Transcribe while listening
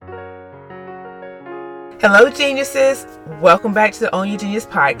Hello, geniuses. Welcome back to the Own Your Genius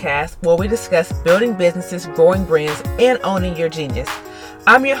podcast, where we discuss building businesses, growing brands, and owning your genius.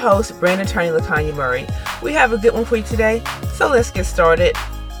 I'm your host, brand attorney LaTanya Murray. We have a good one for you today, so let's get started.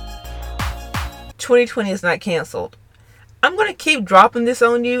 2020 is not canceled. I'm going to keep dropping this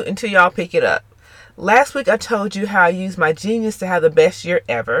on you until y'all pick it up. Last week I told you how I used my genius to have the best year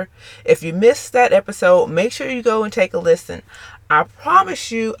ever. If you missed that episode, make sure you go and take a listen. I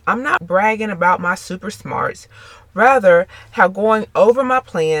promise you, I'm not bragging about my super smarts. Rather, how going over my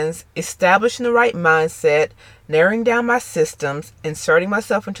plans, establishing the right mindset, narrowing down my systems, inserting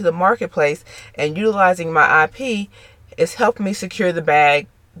myself into the marketplace, and utilizing my IP is helping me secure the bag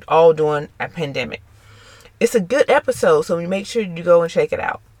all during a pandemic. It's a good episode, so make sure you go and check it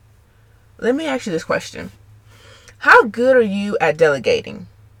out. Let me ask you this question. How good are you at delegating?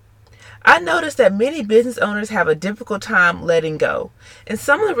 I noticed that many business owners have a difficult time letting go. And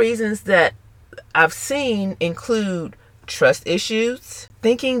some of the reasons that I've seen include trust issues,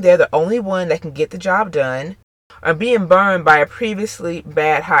 thinking they're the only one that can get the job done, or being burned by a previously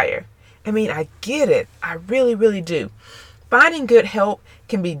bad hire. I mean, I get it. I really, really do. Finding good help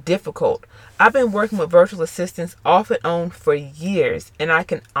can be difficult. I've been working with virtual assistants off and on for years, and I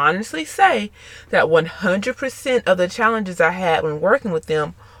can honestly say that 100% of the challenges I had when working with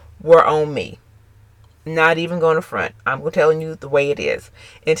them were on me. Not even going to front. I'm telling you the way it is.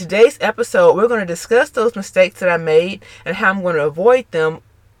 In today's episode, we're going to discuss those mistakes that I made and how I'm going to avoid them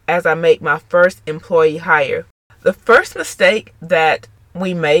as I make my first employee hire. The first mistake that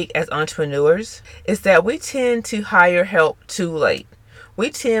we make as entrepreneurs is that we tend to hire help too late.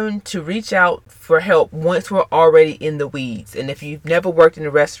 We tend to reach out for help once we're already in the weeds. And if you've never worked in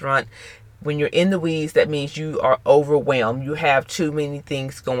a restaurant, when you're in the weeds, that means you are overwhelmed. You have too many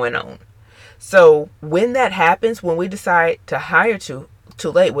things going on. So when that happens, when we decide to hire too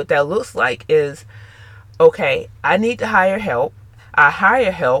late, what that looks like is, okay, I need to hire help. I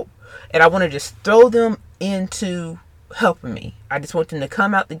hire help, and I want to just throw them into helping me. I just want them to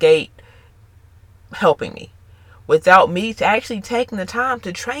come out the gate helping me, without me to actually taking the time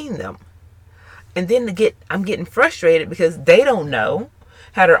to train them. And then I'm getting frustrated because they don't know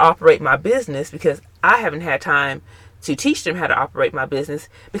how to operate my business because I haven't had time to teach them how to operate my business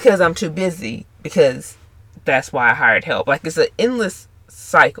because I'm too busy, because that's why I hired help. Like, it's an endless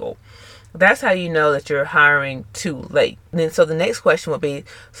cycle. That's how you know that you're hiring too late. And then so the next question would be,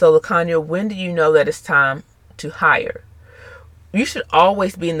 so LaTanya, when do you know that it's time to hire? You should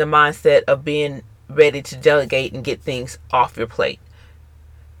always be in the mindset of being ready to delegate and get things off your plate,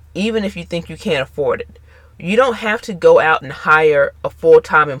 even if you think you can't afford it. You don't have to go out and hire a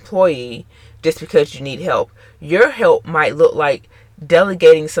full-time employee just because you need help. Your help might look like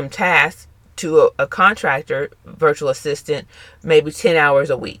delegating some tasks to a contractor, virtual assistant, maybe 10 hours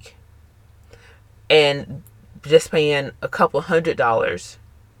a week, and just paying a couple $100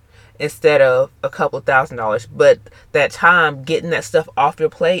 instead of a couple $1,000. But that time getting that stuff off your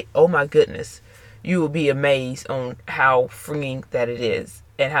plate, oh my goodness, you will be amazed on how freeing that it is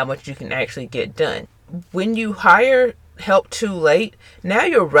and how much you can actually get done. When you hire help too late, now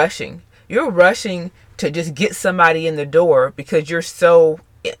you're rushing. You're rushing to just get somebody in the door because you're so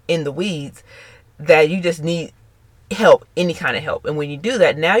in the weeds that you just need help, any kind of help. And when you do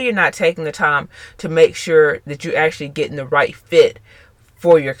that, now you're not taking the time to make sure that you're actually getting the right fit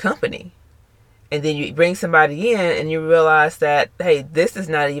for your company. And then you bring somebody in and you realize that, hey, this is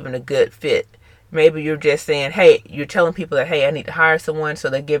not even a good fit. Maybe you're just saying, hey, you're telling people that, hey, I need to hire someone. So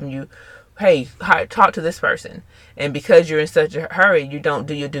they're giving you, hey, talk to this person. And because you're in such a hurry, you don't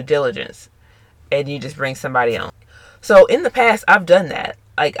do your due diligence and you just bring somebody on. So in the past, I've done that.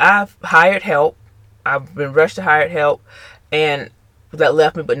 Like, I've hired help. I've been rushed to hire help, and that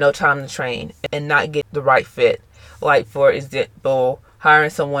left me with no time to train and not get the right fit. Like, for example, hiring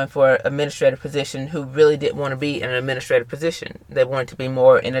someone for an administrative position who really didn't want to be in an administrative position. They wanted to be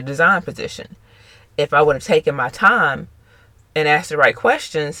more in a design position. If I would have taken my time and asked the right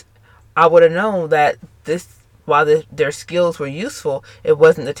questions, I would have known that while their skills were useful, it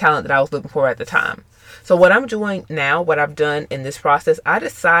wasn't the talent that I was looking for at the time. So what I'm doing now, what I've done in this process, I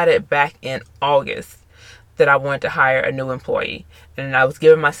decided back in August that I wanted to hire a new employee. And I was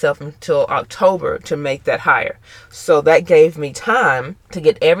giving myself until October to make that hire. So that gave me time to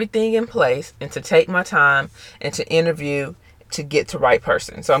get everything in place and to take my time and to interview to get the right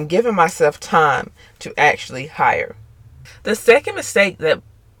person. So I'm giving myself time to actually hire. The second mistake that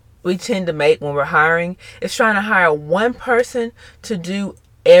we tend to make when we're hiring is trying to hire one person to do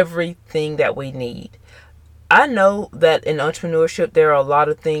everything that we need. I know that in entrepreneurship, there are a lot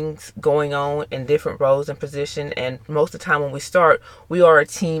of things going on in different roles and positions. And most of the time when we start, we are a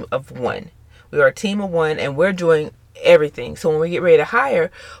team of one. We are a team of one, and we're doing everything. So when we get ready to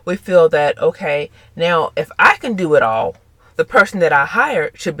hire, we feel that, okay, now if I can do it all, the person that I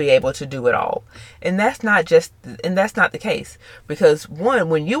hire should be able to do it all. And that's not the case. Because one,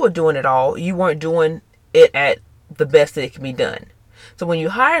 when you were doing it all, you weren't doing it at the best that it can be done. So when you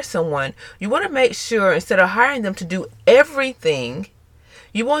hire someone, you want to make sure, instead of hiring them to do everything,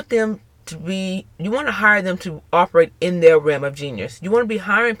 you want to hire them to operate in their realm of genius. You want to be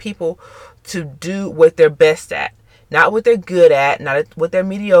hiring people to do what they're best at. Not what they're good at, not what they're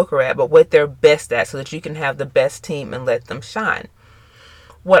mediocre at, but what they're best at, so that you can have the best team and let them shine.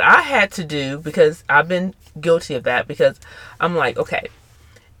 What I had to do, because I've been guilty of that, because I'm like, okay,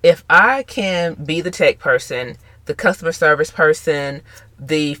 if I can be the tech person, the customer service person,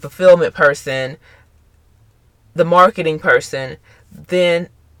 the fulfillment person, the marketing person, then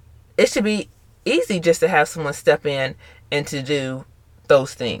it should be easy just to have someone step in and to do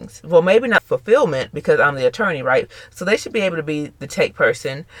those things. Well, maybe not fulfillment, because I'm the attorney, right? So they should be able to be the tech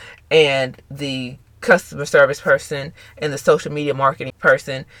person and the customer service person and the social media marketing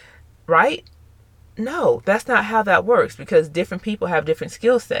person, right? No, that's not how that works, because different people have different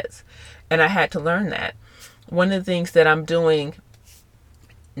skill sets. And I had to learn that. One of the things that I'm doing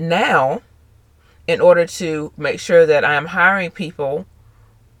now, in order to make sure that I'm hiring people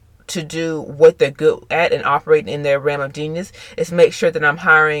to do what they're good at and operate in their realm of genius, is make sure that I'm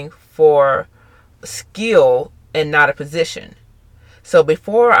hiring for skill and not a position. So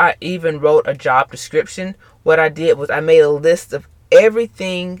before I even wrote a job description, what I did was I made a list of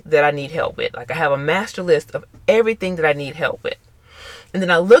everything that I need help with. Like, I have a master list of everything that I need help with. And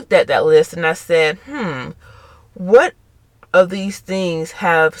then I looked at that list and I said, what of these things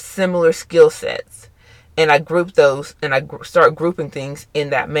have similar skill sets? And I grouped those, and I start grouping things in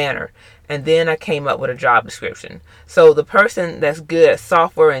that manner. And then I came up with a job description. So the person that's good at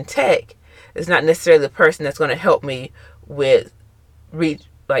software and tech is not necessarily the person that's going to help me with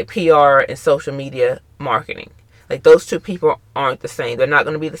PR and social media marketing. Like, those two people aren't the same. They're not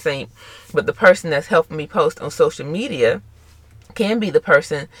going to be the same. But the person that's helping me post on social media can be the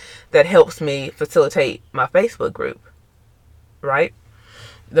person that helps me facilitate my Facebook group, right?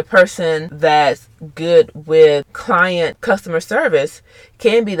 The person that's good with client customer service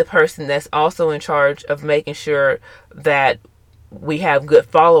can be the person that's also in charge of making sure that we have good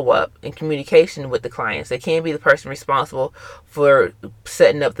follow-up and communication with the clients. They can be the person responsible for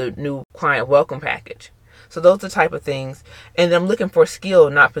setting up the new client welcome package. So those are the type of things. And I'm looking for skill,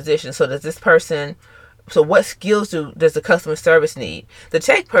 not position. So what skills does the customer service need? The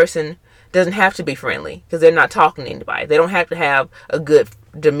tech person doesn't have to be friendly, because they're not talking to anybody. They don't have to have a good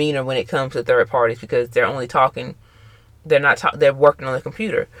demeanor when it comes to third parties, because they're only talking, they're working on the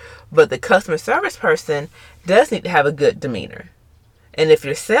computer. But the customer service person does need to have a good demeanor. And if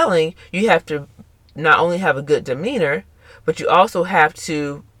you're selling, you have to not only have a good demeanor, but you also have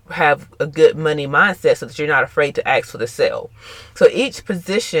to have a good money mindset, so that you're not afraid to ask for the sale. So each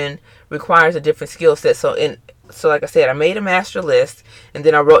position requires a different skill set. So like I said, I made a master list, and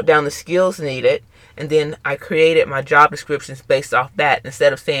then I wrote down the skills needed, and then I created my job descriptions based off that,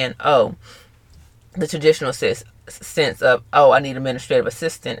 instead of saying, the traditional sense of, I need administrative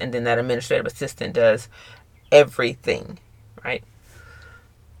assistant, and then that administrative assistant does everything, right?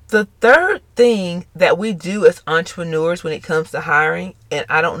 The third thing that we do as entrepreneurs when it comes to hiring, and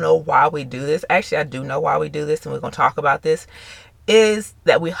I don't know why we do this, actually I do know why we do this, and we're going to talk about this, is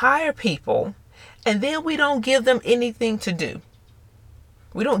that we hire people and then we don't give them anything to do.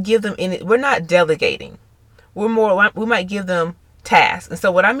 We don't give them we're not delegating. We might give them tasks. And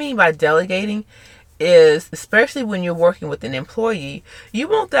so what I mean by delegating is, especially when you're working with an employee, you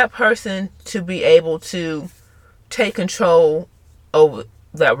want that person to be able to take control over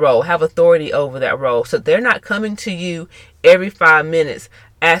that role, have authority over that role. So they're not coming to you every 5 minutes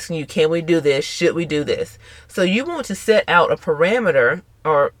asking you, can we do this? Should we do this? So you want to set out a parameter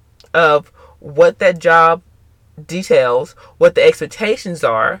of what that job details, what the expectations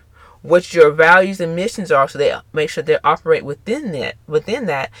are, what your values and missions are, so they make sure they operate within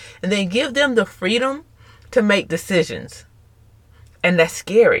that, and then give them the freedom to make decisions. And that's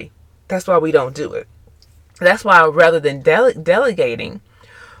scary. That's why we don't do it. That's why, rather than delegating,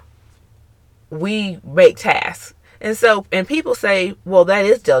 we make tasks. And people say, well, that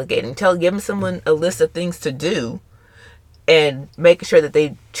is delegating. Giving someone a list of things to do and making sure that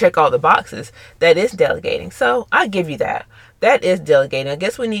they check all the boxes, that is delegating. So I give you that. That is delegating. I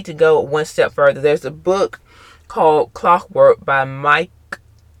guess we need to go one step further. There's a book called Clockwork by Mike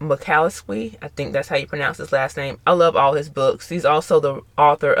Michalowicz. I think that's how you pronounce his last name. I love all his books. He's also the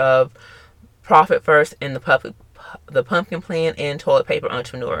author of Profit First and the the Pumpkin Plan and Toilet Paper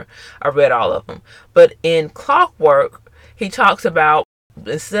Entrepreneur. I read all of them. But in Clockwork, he talks about,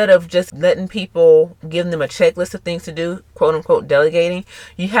 instead of just letting people, giving them a checklist of things to do, quote unquote delegating,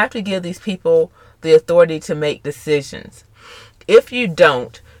 you have to give these people the authority to make decisions. If you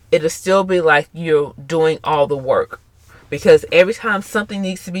don't, it'll still be like you're doing all the work. Because every time something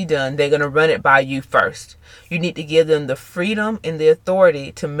needs to be done, they're going to run it by you first. You need to give them the freedom and the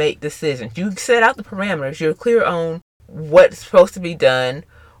authority to make decisions. You set out the parameters. You're clear on what's supposed to be done,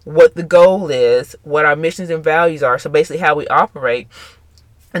 what the goal is, what our missions and values are. So basically how we operate.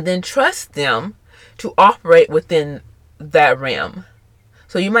 And then trust them to operate within that realm.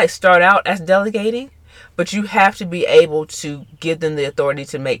 So you might start out as delegating, but you have to be able to give them the authority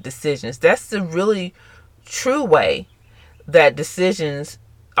to make decisions. That's the really true way that decisions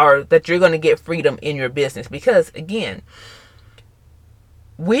are, that you're going to get freedom in your business. Because again,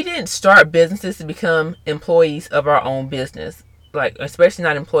 we didn't start businesses to become employees of our own business, like especially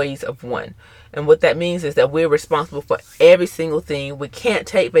not employees of one. And what that means is that we're responsible for every single thing. We can't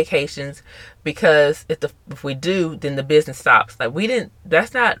take vacations, because if we do, then the business stops. Like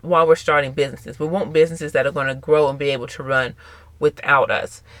that's not why we're starting businesses. We want businesses that are going to grow and be able to run without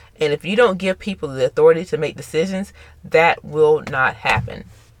us. And if you don't give people the authority to make decisions, that will not happen.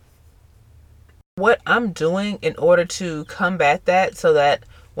 What I'm doing in order to combat that, so that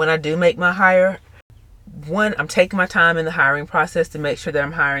when I do make my hire, one, I'm taking my time in the hiring process to make sure that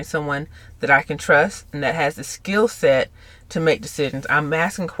I'm hiring someone that I can trust and that has the skill set to make decisions. I'm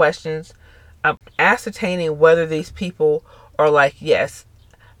asking questions. I'm ascertaining whether these people are like, yes,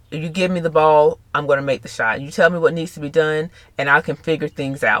 you give me the ball, I'm going to make the shot. You tell me what needs to be done, and I can figure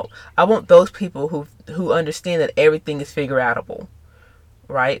things out. I want those people who understand that everything is figure outable,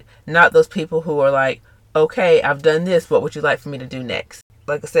 right? Not those people who are like, okay, I've done this, what would you like for me to do next?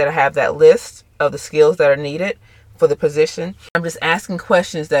 Like I said, I have that list of the skills that are needed for the position. I'm just asking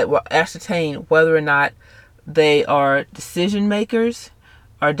questions that will ascertain whether or not they are decision makers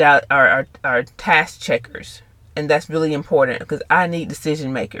or are task checkers. And that's really important, because I need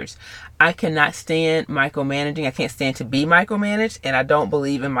decision makers. I cannot stand micromanaging. I can't stand to be micromanaged, and I don't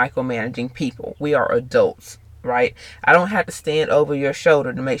believe in micromanaging people. We are adults, right? I don't have to stand over your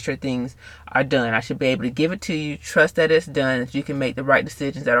shoulder to make sure things are done. I should be able to give it to you, trust that it's done, that you can make the right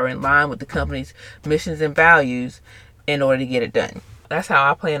decisions that are in line with the company's missions and values in order to get it done. That's how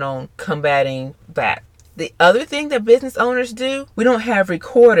I plan on combating that. The other thing that business owners do, we don't have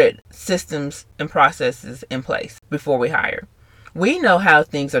recorded systems and processes in place before we hire. We know how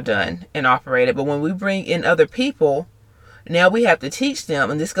things are done and operated, but when we bring in other people, now we have to teach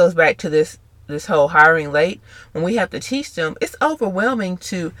them, and this goes back to this whole hiring late. When we have to teach them, it's overwhelming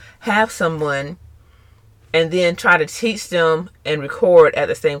to have someone and then try to teach them and record at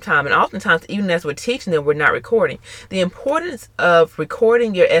the same time. And oftentimes, even as we're teaching them, we're not recording. The importance of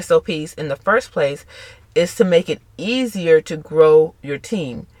recording your SOPs in the first place is to make it easier to grow your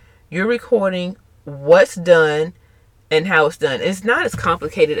team. You're recording what's done and how it's done. It's not as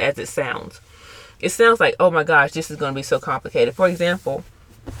complicated as it sounds. It sounds like, oh my gosh, this is going to be so complicated. For example,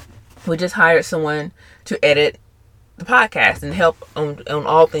 we just hired someone to edit the podcast and help on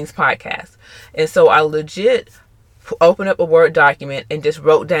all things podcast. And so I legit opened up a Word document and just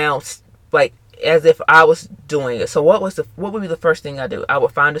wrote down, like, as if I was doing it. So what would be the first thing I do? I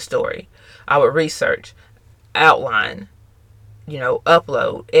would find a story. I would research, outline,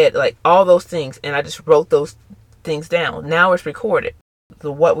 upload, like all those things. And I just wrote those things down. Now it's recorded.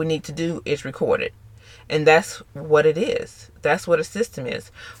 So what we need to do is record it. And that's what it is. That's what a system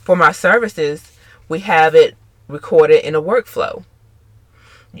is. For my services, we have it recorded in a workflow.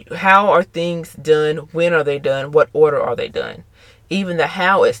 How are things done? When are they done? What order are they done? Even the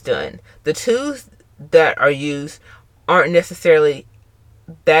how it's done. The tools that are used aren't necessarily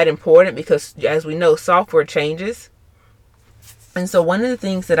that important, because as we know, software changes. And so one of the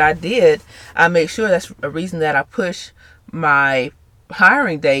things that I did, I make sure, that's a reason that I push my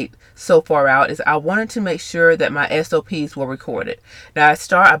hiring date so far out, is I wanted to make sure that my SOPs were recorded. Now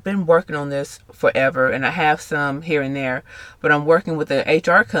I've been working on this forever, and I have some here and there, but I'm working with an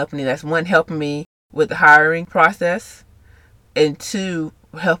HR company that's, one, helping me with the hiring process, and two,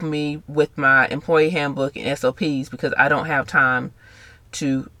 helping me with my employee handbook and SOPs, because I don't have time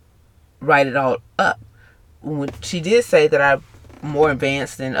to write it all up. She did say that I'm more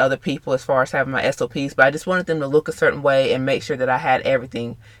advanced than other people as far as having my SOPs, but I just wanted them to look a certain way and make sure that I had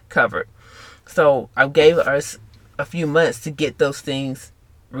everything covered. So I gave us a few months to get those things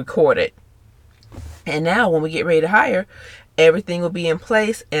recorded. And now when we get ready to hire, everything will be in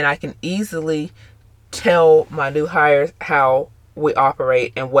place, and I can easily tell my new hires how we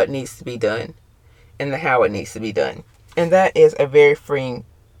operate and what needs to be done and how it needs to be done. And that is a very freeing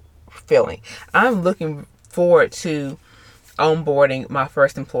feeling. I'm looking forward to onboarding my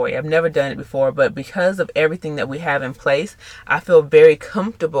first employee. I've never done it before, but because of everything that we have in place, I feel very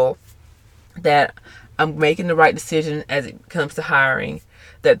comfortable that I'm making the right decision as it comes to hiring,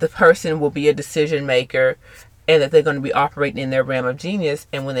 that the person will be a decision maker, and that they're going to be operating in their realm of genius.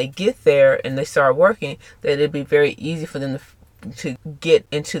 And when they get there and they start working, that it'll be very easy for them to get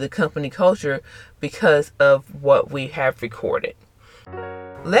into the company culture because of what we have recorded.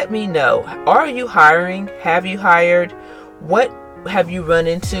 Let me know. Are you hiring? Have you hired? What have you run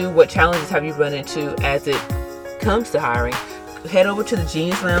into? What challenges have you run into as it comes to hiring? Head over to the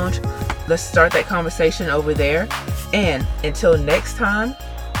Genius Lounge. Let's start that conversation over there. And until next time,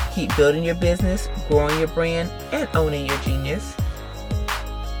 keep building your business, growing your brand, and owning your genius.